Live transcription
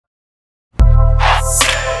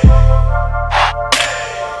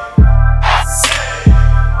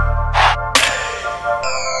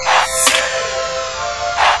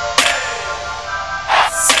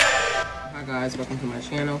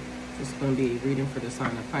reading for the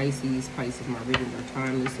sign of Pisces. Pisces, my readings are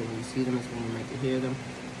timeless, so when you see them, it's when you're meant to hear them.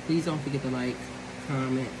 Please don't forget to like,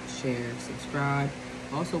 comment, share, subscribe.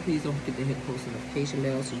 Also, please don't forget to hit the post notification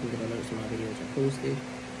bell so you can get alerts when my videos are posted.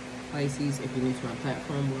 Pisces, if you're new to my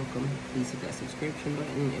platform, welcome. Please hit that subscription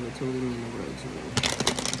button. It would totally mean the world to me.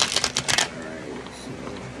 Alright, so...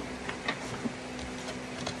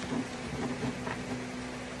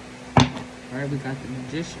 Alright, we got the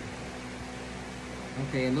Magician.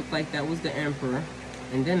 Okay, it looked like that was the Emperor.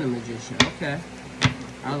 And then the Magician. Okay.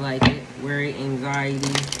 I like it. Worry,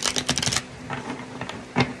 anxiety,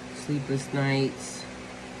 sleepless nights.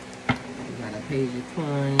 We got a Page of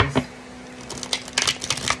Coins.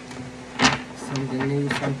 Something new,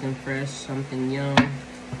 something fresh, something young.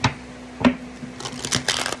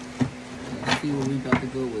 Let's see where we about to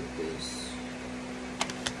go with this.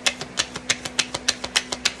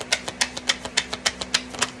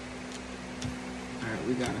 Alright,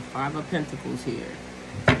 we got a Five of Pentacles here.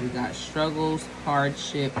 So we got struggles,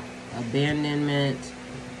 hardship, abandonment,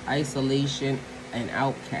 isolation, and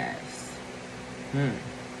outcast.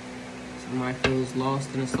 Somebody feels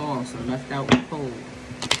lost in the sauce or left out in the cold.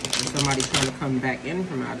 Or somebody trying to come back in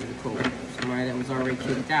from out of the cold. Somebody that was already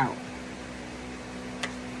kicked out.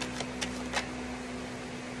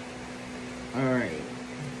 Alright.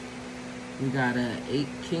 We got a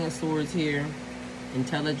King of Swords here.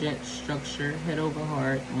 Intelligent, structure, head over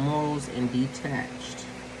heart, morals, and detached.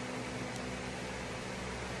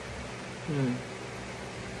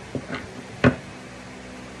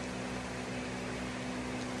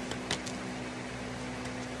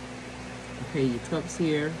 Page of Cups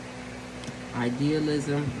here.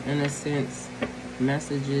 Idealism, innocence,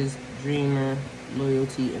 messages, dreamer,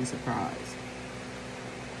 loyalty, and surprise.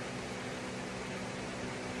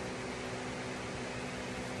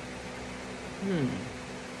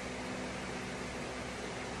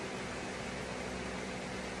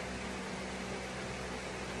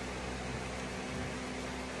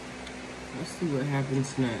 Let's see what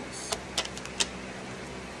happens next.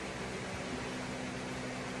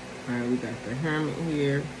 Alright, we got the Hermit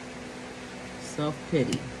here.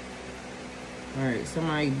 Self-pity. Alright,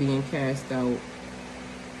 somebody being cast out.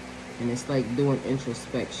 And it's like doing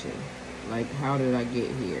introspection. Like, how did I get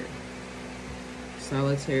here?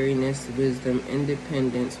 Solitariness, wisdom,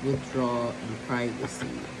 independence, withdrawal, and privacy.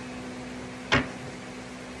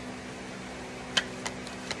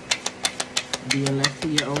 Being left to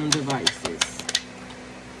your own devices.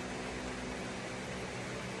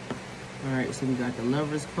 Alright, so we got the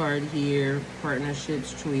Lover's card here.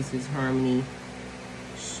 Partnerships, choices, harmony,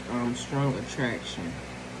 strong attraction.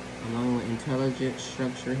 Along with intelligence,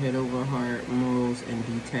 structure, head over heart, morals, and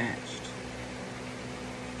detached.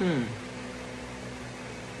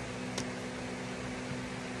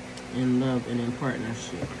 In love and in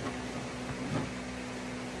partnership.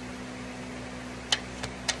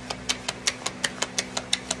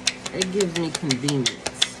 It gives me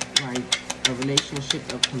convenience, like a relationship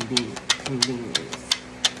of convenience.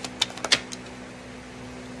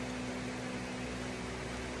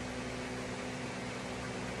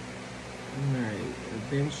 Alright,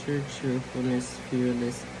 adventure, cheerfulness,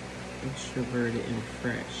 fearless, extroverted, and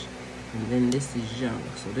fresh. And then this is young,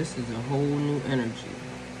 so this is a whole new energy.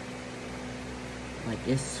 Like,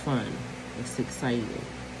 it's fun, it's exciting.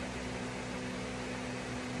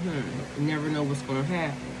 You never know what's gonna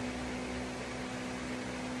happen.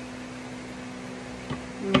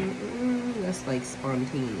 That's like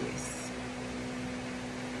spontaneous.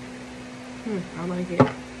 I like it.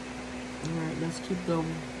 Alright, let's keep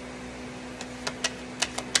going.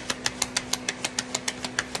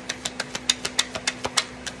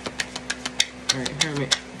 Alright,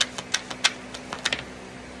 Hermit.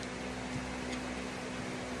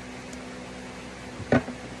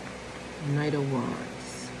 Knight of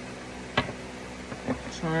Wands.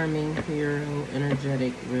 Charming, hero,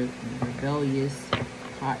 energetic, rebellious,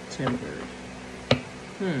 hot-tempered.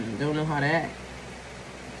 Don't know how to act.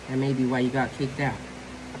 That may be why you got kicked out.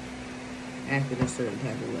 Acting a certain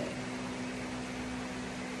type of way.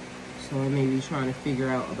 So it may be trying to figure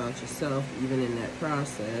out about yourself, even in that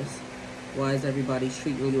process. Why is everybody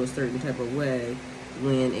treating you a certain type of way?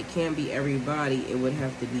 When it can't be everybody, it would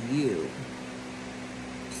have to be you.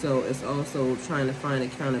 So it's also trying to find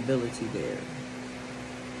accountability there.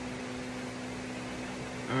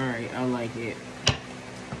 Alright, I like it.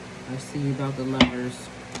 Let's see about the Lovers.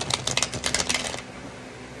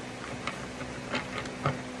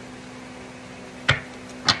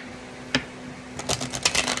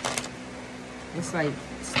 It's like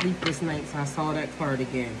sleepless nights. I saw that card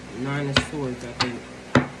again. Nine of Swords, I think.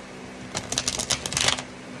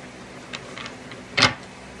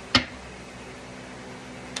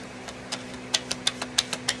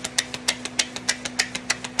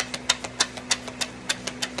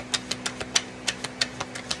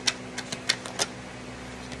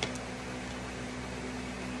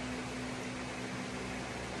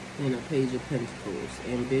 And a Page of Pentacles.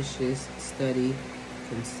 Ambitious, steady,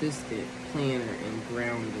 consistent, planner, and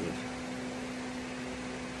grounded.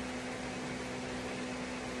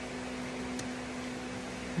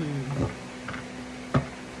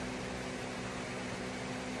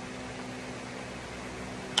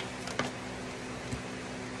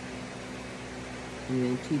 And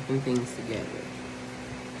then keeping things together.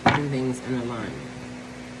 Keeping things in alignment.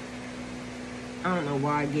 I don't know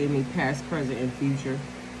why it gave me past, present, and future.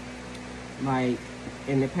 Like,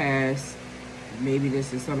 in the past, maybe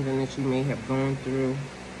this is something that you may have gone through.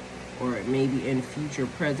 Or it may be in future,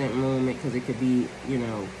 present moment, because it could be, you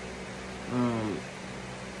know,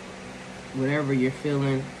 whatever you're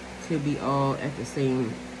feeling could be all at the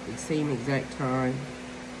same exact time.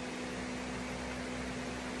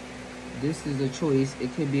 This is a choice.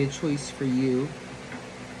 It could be a choice for you.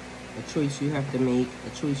 A choice you have to make.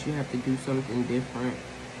 A choice you have to do something different.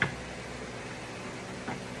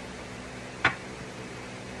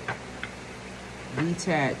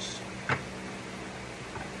 Detached.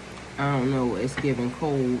 I don't know. It's giving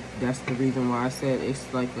cold. That's the reason why I said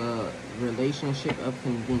it's like a relationship of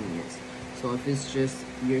convenience. So if it's just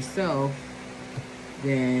yourself,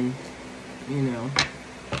 then, you know,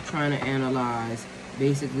 trying to analyze,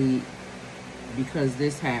 basically, because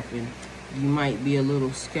this happened, you might be a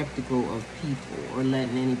little skeptical of people or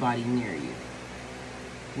letting anybody near you,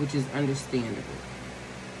 which is understandable.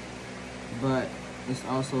 But it's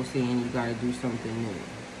also saying you got to do something new.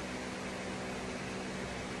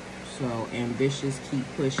 So, ambitious, keep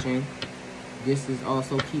pushing. This is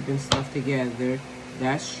also keeping stuff together.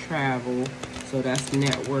 That's travel. So that's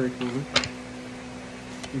networking.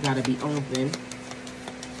 You got to be open,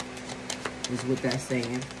 is what that's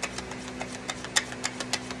saying.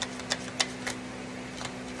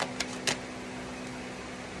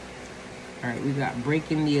 All right, we got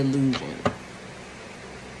breaking the illusion.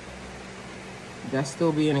 That's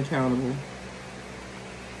still being accountable.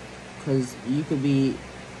 Because you could be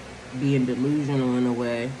being delusional in a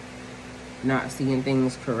way, not seeing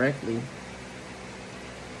things correctly.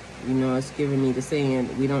 You know, it's giving me the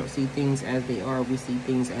saying, we don't see things as they are, we see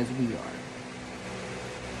things as we are.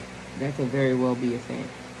 That could very well be a thing.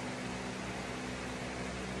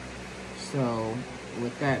 So,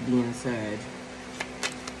 with that being said,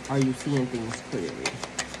 are you seeing things clearly?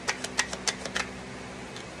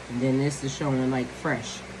 And then this is showing like a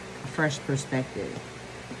fresh perspective.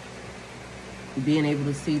 Being able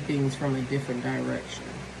to see things from a different direction.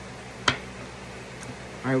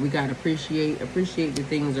 All right, we got to appreciate the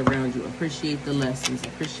things around you. Appreciate the lessons.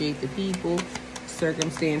 Appreciate the people,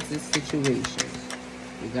 circumstances, situations.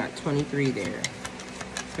 We got 23 there.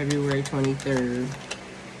 February 23rd.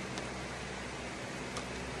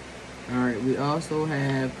 All right, we also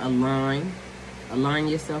have align. Align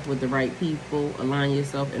yourself with the right people. Align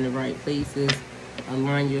yourself in the right places.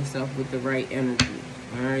 Align yourself with the right energy.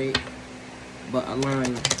 All right, but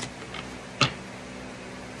align.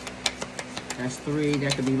 That's 3.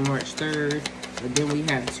 That could be March 3rd. But then we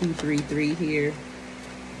have 233 here.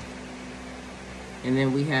 And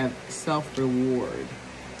then we have self-reward.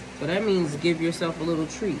 So that means give yourself a little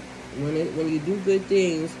treat. When you do good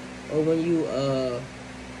things, or when you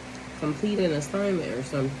complete an assignment or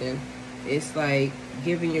something, it's like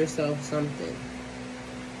giving yourself something.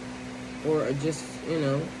 Or just, you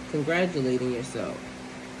know, congratulating yourself.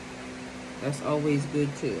 That's always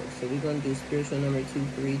good too. So we're going to do spiritual number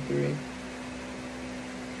 233.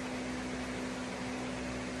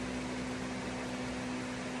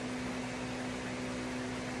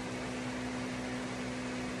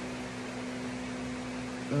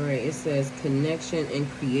 All right, it says connection and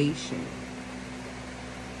creation.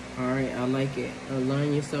 All right, I like it.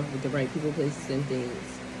 Align yourself with the right people, places, and things.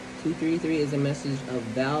 233 is a message of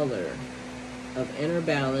valor, of inner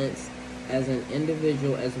balance as an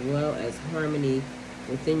individual, as well as harmony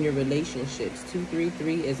within your relationships.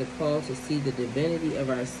 233 is a call to see the divinity of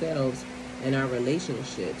ourselves and our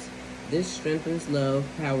relationships. This strengthens love,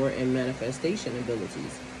 power, and manifestation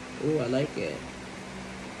abilities. Ooh, I like it.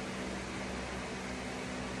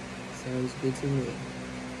 Sounds good to me.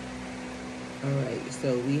 Alright,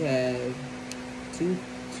 so we have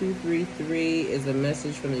 233 is a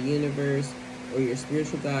message from the universe or your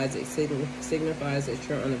spiritual guides. It signifies that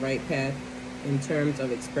you're on the right path in terms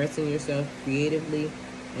of expressing yourself creatively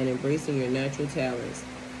and embracing your natural talents.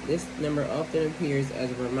 This number often appears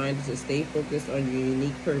as a reminder to stay focused on your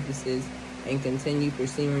unique purposes and continue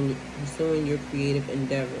pursuing your creative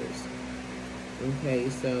endeavors. Okay,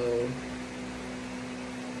 so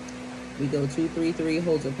we go 233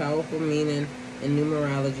 holds a powerful meaning in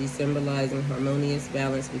numerology, symbolizing harmonious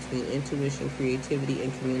balance between intuition, creativity,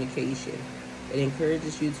 and communication. It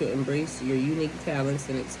encourages you to embrace your unique talents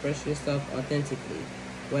and express yourself authentically.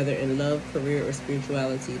 Whether in love, career, or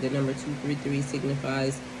spirituality, the number 233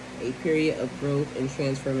 signifies a period of growth and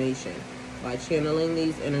transformation. By channeling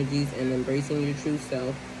these energies and embracing your true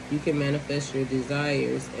self, you can manifest your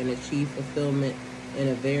desires and achieve fulfillment in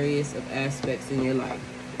a various of aspects in your life.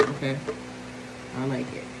 Okay? I like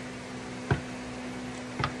it.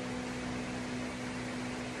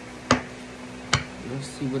 Let's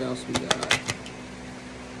see what else we got.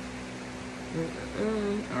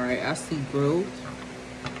 All right, I see growth.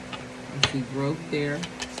 I see growth there.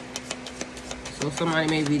 So somebody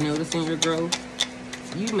may be noticing your growth.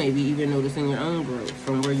 You may be even noticing your own growth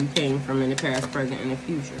from where you came from in the past, present, and the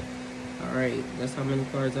future. All right, that's how many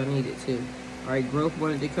cards I needed too. All right, growth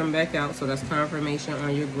wanted to come back out, so that's confirmation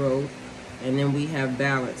on your growth. And then we have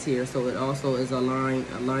balance here, so it also is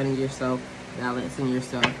aligning yourself, balancing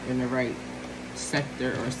yourself in the right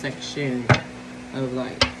sector or section of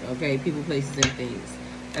life. Okay, people, places, and things.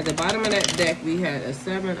 At the bottom of that deck, we had a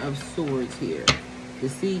 7 of Swords here.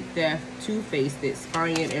 Deceit, theft, two-faced,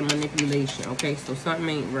 spying, and manipulation. Okay, so something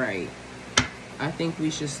ain't right. I think we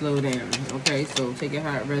should slow down. Okay, so take it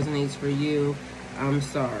how it resonates for you. I'm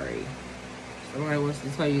sorry. Somebody wants to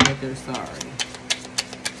tell you that they're sorry.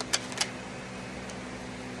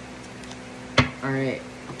 All right.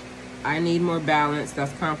 I need more balance.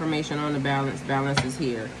 That's confirmation on the balance. Balance is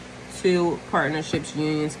here. 2, partnerships,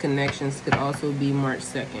 unions, connections could also be March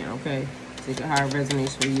 2nd. Okay. Take it how it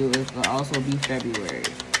resonates for you. It could also be February.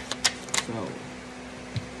 So,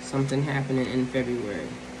 something happening in February.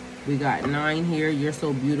 We got 9 here. You're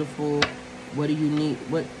so beautiful. What do you need?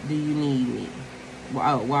 What do you need me?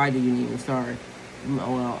 Why do you need me? Sorry.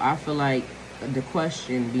 Well, I feel like the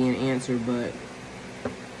question being answered, but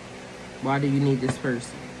why do you need this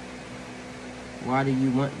person? Why do you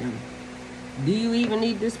want them? Do you even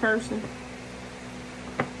need this person?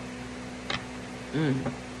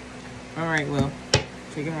 All right, well,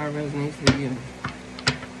 take it how it resonates for you.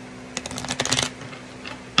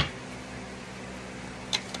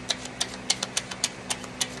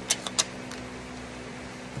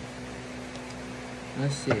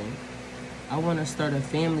 Let's see. I want to start a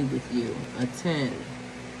family with you. A 10,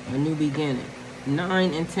 a new beginning.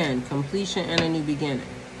 9 and 10, completion and a new beginning.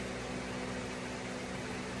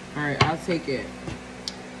 All right, I'll take it.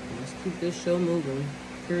 Let's keep this show moving.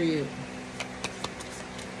 Period.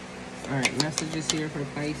 All right, messages here for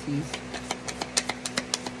Pisces.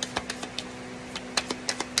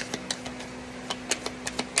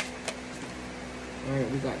 All right,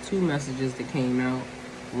 we got 2 messages that came out.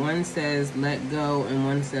 One says let go and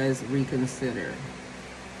one says reconsider.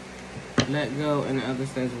 Let go and the other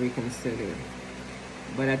says reconsider.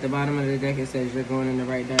 But at the bottom of the deck it says you're going in the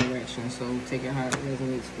right direction. So take it how it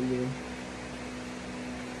resonates for you.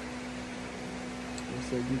 It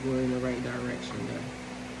said you're going in the right direction though.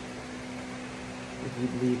 If you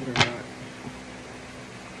believe it or not.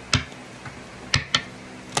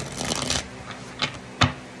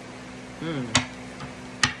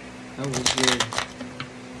 That was good.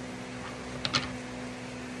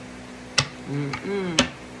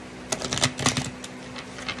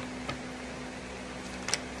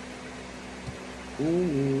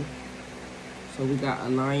 Ooh. So we got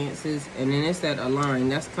alliances, and then it said align.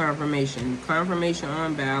 That's confirmation. Confirmation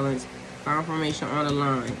on balance. Confirmation on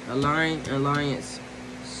align. Align, alliance,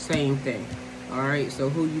 same thing. All right. So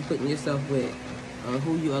who you putting yourself with?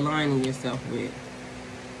 Who you aligning yourself with?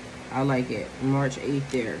 I like it. March 8th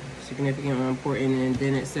there. Significant or important. And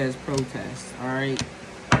then it says protest. All right.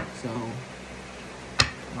 So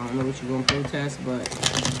I don't know what you're going to protest, but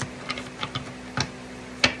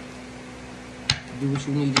do what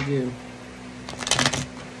you need to do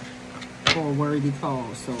for a worthy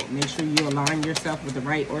cause. So make sure you align yourself with the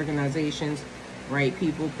right organizations, right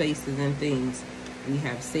people, places, and things. We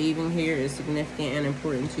have saving here is significant and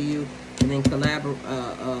important to you. And then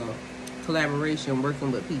collaboration,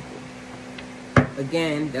 working with people.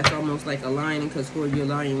 Again, that's almost like aligning, because who are you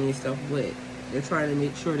aligning yourself with? They're trying to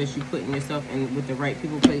make sure that you're putting yourself in with the right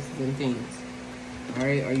people, places, and things. All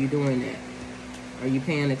right? Are you doing that? Are you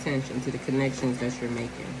paying attention to the connections that you're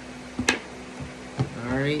making?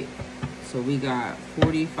 All right? So we got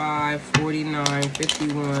 45, 49,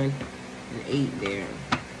 51, and 8 there.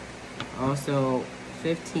 Also,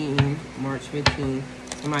 15, March 15.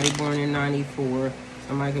 Somebody born in 94.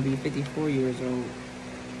 Somebody could be 54 years old.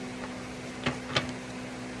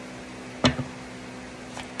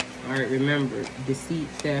 All right, remember, deceit,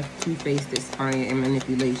 theft, two-faced, spying, and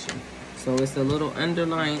manipulation. So it's a little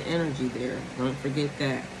underlying energy there. Don't forget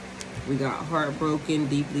that. We got heartbroken,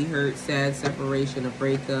 deeply hurt, sad separation, a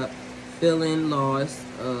breakup, feeling lost,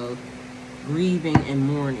 grieving and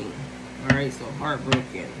mourning. All right, so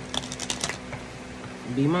heartbroken.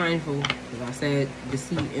 Be mindful, because I said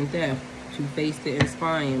deceit and theft, two-faced and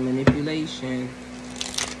spying, manipulation.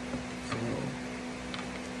 So,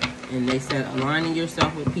 and they said aligning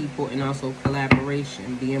yourself with people and also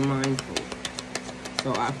collaboration, being mindful.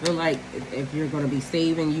 So I feel like if you're going to be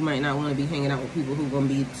saving, you might not want to be hanging out with people who are going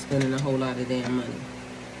to be spending a whole lot of damn money.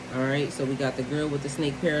 All right, so we got the girl with the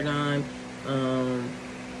snake paradigm,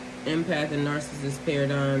 empath and narcissist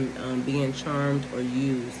paradigm, being charmed or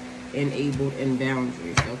used, enabled, and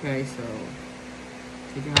boundaries. Okay, so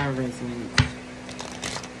take it how it resonates.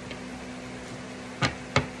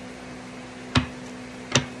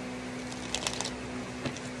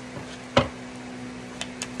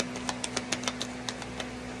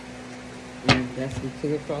 That's the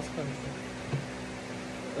clear cross country.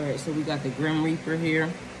 All right, so we got the Grim Reaper here.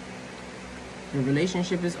 The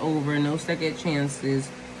relationship is over. No second chances.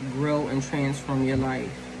 Grow and transform your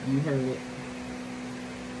life. You heard it.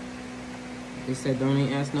 They said don't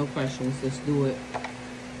even ask no questions. Just do it.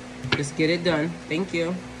 Just get it done. Thank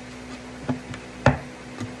you.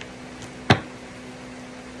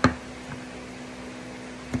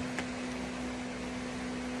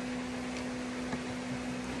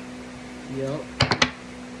 Yup.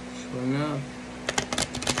 Sure enough.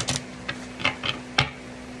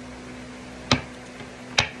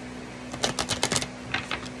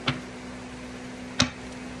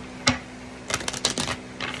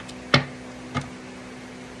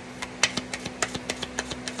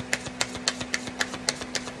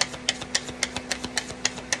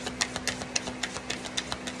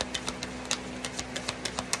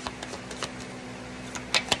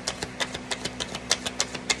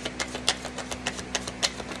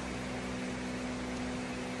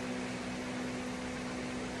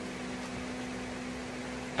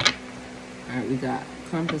 Alright, we got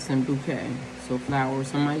compass and bouquet. So flowers,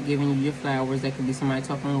 somebody giving you your flowers. That could be somebody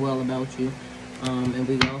talking well about you. And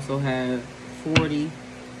we also have 40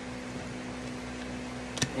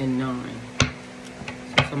 and 9.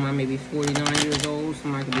 So somebody may be 49 years old.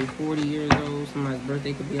 Somebody could be 40 years old. Somebody's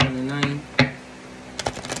birthday could be on the 9th.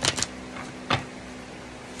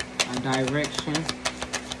 A direction.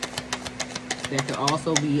 That could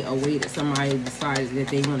also be a way that somebody decides that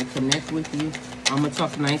they want to connect with you. I'm going to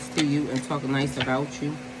talk nice to you and talk nice about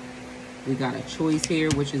you. We got a choice here,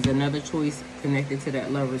 which is another choice connected to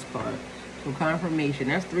that Lover's card. So confirmation.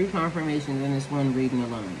 That's 3 confirmations in this one reading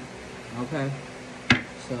alone. Okay?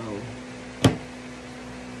 So,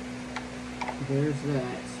 there's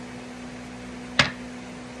that.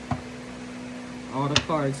 All the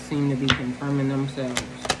cards seem to be confirming themselves.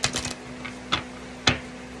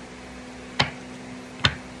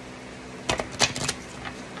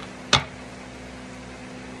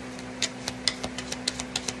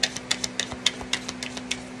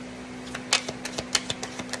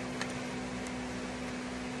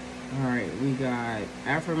 Alright, we got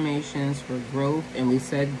affirmations for growth, and we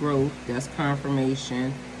said growth, that's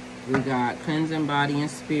confirmation. We got cleansing body and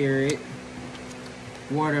spirit,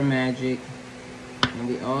 water magic, and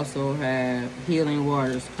we also have healing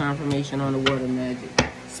waters, confirmation on the water magic.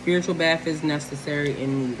 Spiritual bath is necessary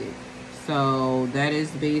and needed. So that is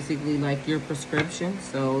basically like your prescription.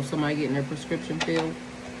 So somebody getting their prescription filled,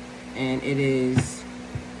 and it is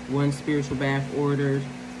 1 spiritual bath ordered.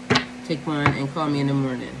 Take one and call me in the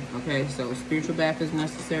morning. Okay, so spiritual bath is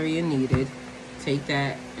necessary and needed. Take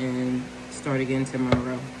that and start again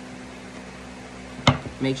tomorrow.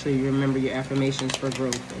 Make sure you remember your affirmations for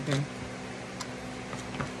growth, okay?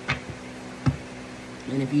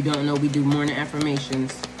 And if you don't know, we do morning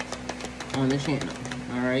affirmations on the channel,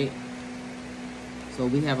 all right? So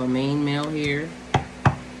we have a main male here.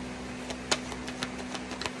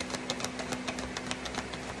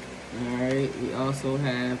 Alright, we also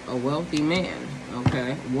have a wealthy man,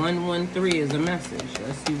 okay? 113 is a message.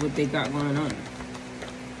 Let's see what they got going on.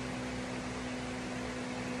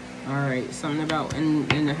 Alright, something about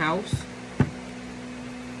in the house.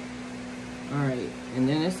 Alright, and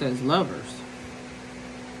then it says lovers.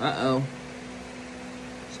 Uh-oh.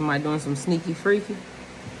 Somebody doing some sneaky freaky.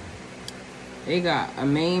 They got a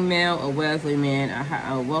main male, a wealthy man,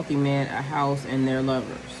 a wealthy man, a house, and their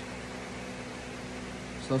lovers.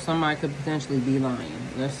 So somebody could potentially be lying.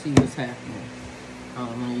 Let's see what's happening. I'm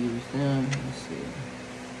gonna use them. Let's see.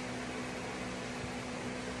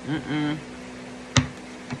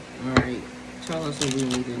 Alright. Tell us what we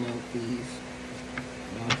need to know, please.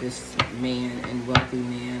 About this man and wealthy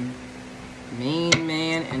man. Main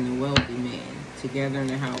man and the wealthy man. Together in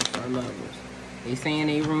the house are lovers. They saying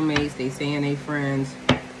they roommates. They saying they friends.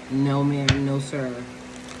 No ma'am, no sir.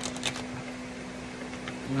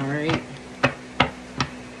 Alright.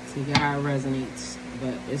 See how it resonates,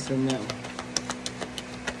 but it's a no.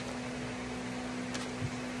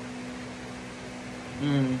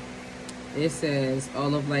 It says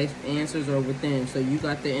all of life's answers are within. So you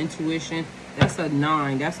got the intuition. That's a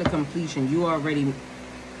 9. That's a completion. You already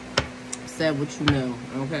said what you know,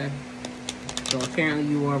 okay? So apparently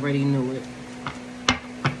you already knew it.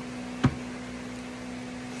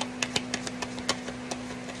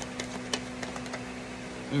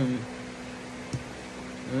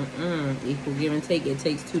 Equal give and take. It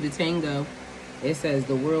takes two to tango. It says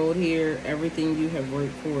the world here, everything you have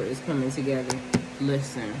worked for is coming together.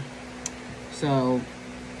 Listen. So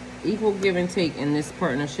equal give and take in this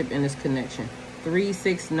partnership, in this connection. 3,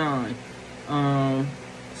 6, 9.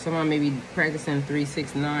 Someone may be practicing 3,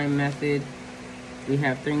 6, 9 method. We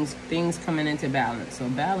have things coming into balance. So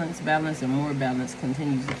balance, and more balance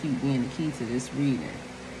continues to keep being the key to this reading.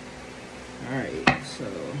 All right, so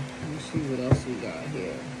let's see what else we got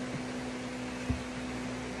here.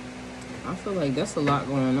 I feel like that's a lot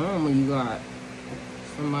going on when you got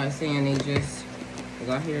somebody saying they just, because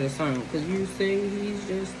I hear the song, because you say he's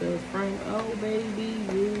just a friend. Oh, baby,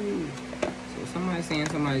 you. So somebody saying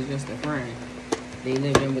somebody's just a friend. They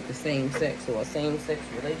live in with the same sex or a same-sex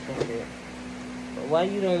relationship. But why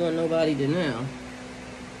you don't want nobody to know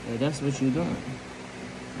that that's what you're doing?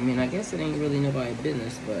 I mean, I guess it ain't really nobody's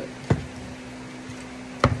business, but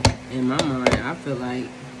in my mind, I feel like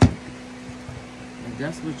if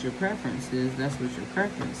that's what your preference is, that's what your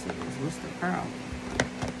preference is. What's the problem?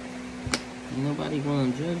 Ain't nobody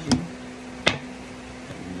gonna judge you.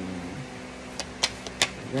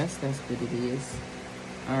 I guess that's what it is.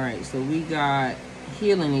 Alright, so we got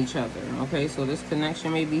healing each other. Okay, so this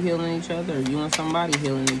connection may be healing each other, or you and somebody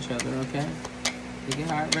healing each other, okay? Look at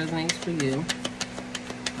how it resonates for you.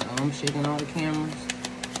 I'm shaking all the cameras.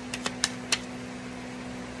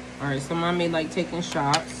 Alright, somebody may like taking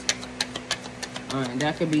shots.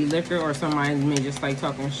 That could be liquor, or somebody may just like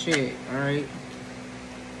talking shit. Alright.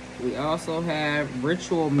 We also have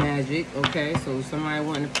ritual magic. Okay, so somebody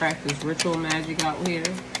wanting to practice ritual magic out here.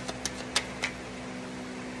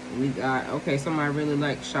 We got, okay, somebody really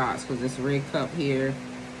like shots because it's red cup here.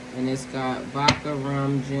 And it's got vodka,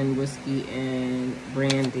 rum, gin, whiskey, and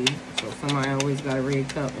brandy. So somebody always got a red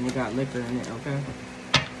cup and it got liquor in it, okay?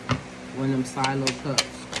 One of them silo cups.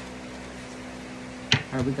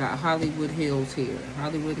 All right, we got Hollywood Hills here.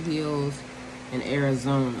 Hollywood Hills in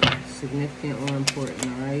Arizona. Significant or important,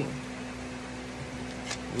 all right?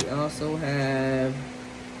 We also have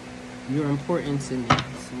you're important to me.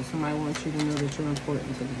 So somebody wants you to know that you're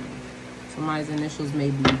important to them. Somebody's initials may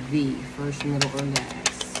be V, first, middle, or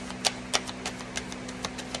last.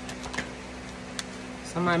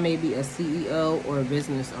 Somebody may be a CEO or a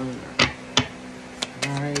business owner.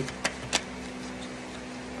 All right.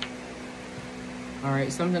 All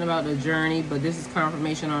right, something about the journey, but this is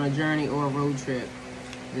confirmation on a journey or a road trip.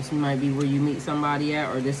 This might be where you meet somebody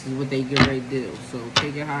at, or this is what they get ready to do. So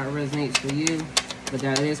take it how it resonates for you, but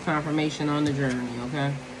that is confirmation on the journey,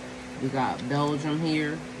 okay? We got Belgium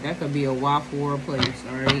here. That could be a waffle or a place,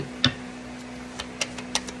 all right?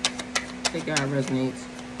 Take it how it resonates.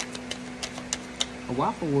 A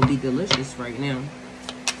waffle will be delicious right now.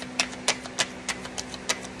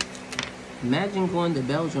 Imagine going to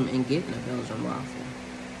Belgium and getting a Belgian waffle.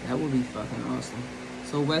 That would be fucking awesome.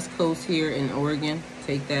 So West Coast here in Oregon,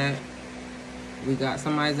 take that. We got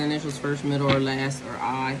somebody's initials, first, middle, or last, or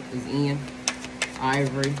I is Ian.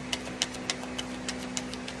 Ivory.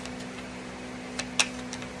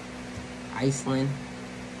 Iceland.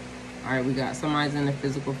 All right, we got somebody's into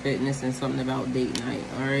physical fitness and something about date night.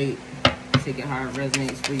 All right, take it how it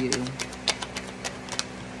resonates for you.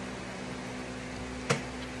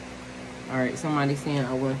 All right, somebody saying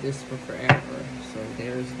I want this for forever. So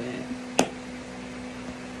there's that.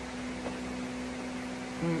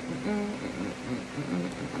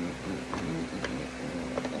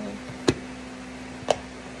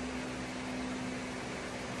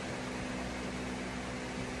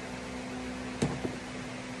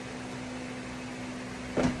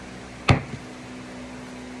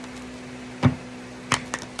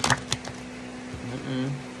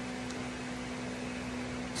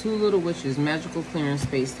 Two little witches, magical clearing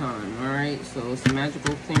space-time. All right, so it's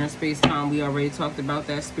magical clearing space-time. We already talked about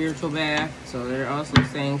that spiritual bath. So they're also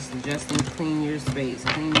saying, suggesting clean your space,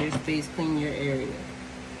 clean your area.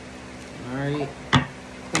 All right,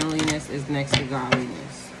 cleanliness is next to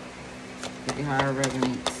godliness. Look at how it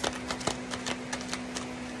resonates.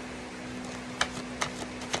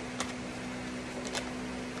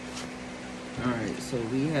 All right, so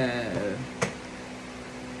we have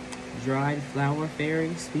dried flower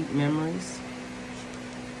fairy, sweet memories.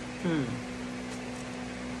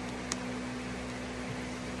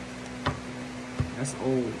 That's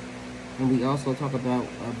old. And we also talk about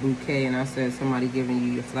a bouquet, and I said somebody giving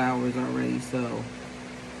you your flowers already. So,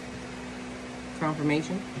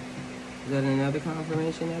 confirmation. Is that another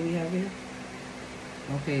confirmation that we have here?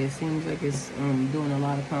 Okay, it seems like it's doing a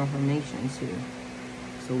lot of confirmations here.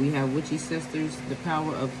 So we have witchy sisters. The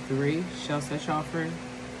power of 3 shall set y'all free.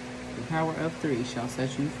 The power of 3 shall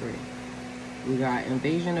set you free. We got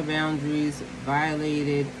invasion of boundaries,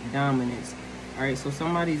 violated dominance. All right, so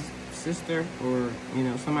somebody's sister, or you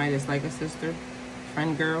know, somebody that's like a sister,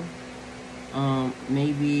 friend, girl,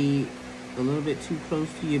 maybe a little bit too close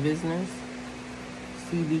to your business.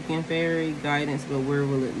 Sea beacon fairy guidance, but where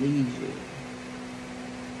will it lead you?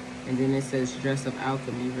 And then it says dress of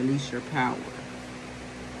alchemy, release your power.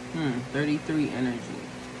 33 energy.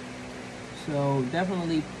 So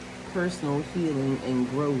definitely personal healing and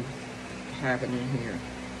growth happening here.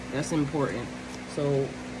 That's important. So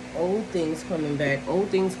old things coming back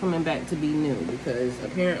to be new, because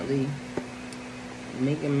apparently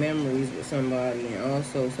making memories with somebody and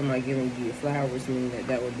also somebody giving you flowers mean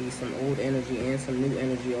that would be some old energy and some new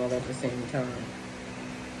energy all at the same time.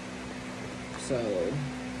 So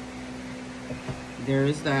there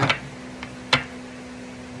is that.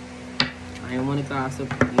 I didn't want to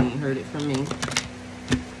gossip. You ain't heard it from me.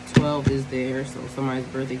 12 is there, so somebody's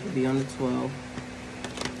birthday could be on the 12th.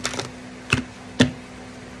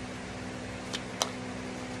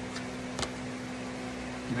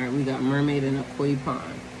 Alright, we got mermaid in a koi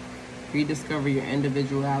pond. Rediscover your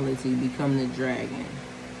individuality, become the dragon.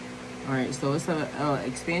 Alright, so it's a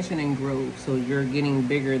expansion and growth. So you're getting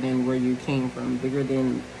bigger than where you came from,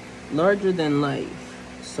 larger than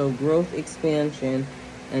life. So growth, expansion,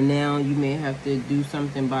 and now you may have to do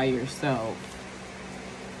something by yourself.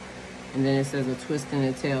 And then it says a twist in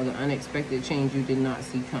the tail, the unexpected change you did not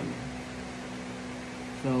see coming.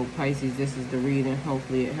 So Pisces, this is the reading.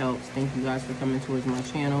 Hopefully it helps. Thank you guys for coming towards my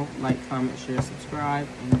channel. Like, comment, share, subscribe,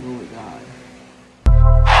 and go with God.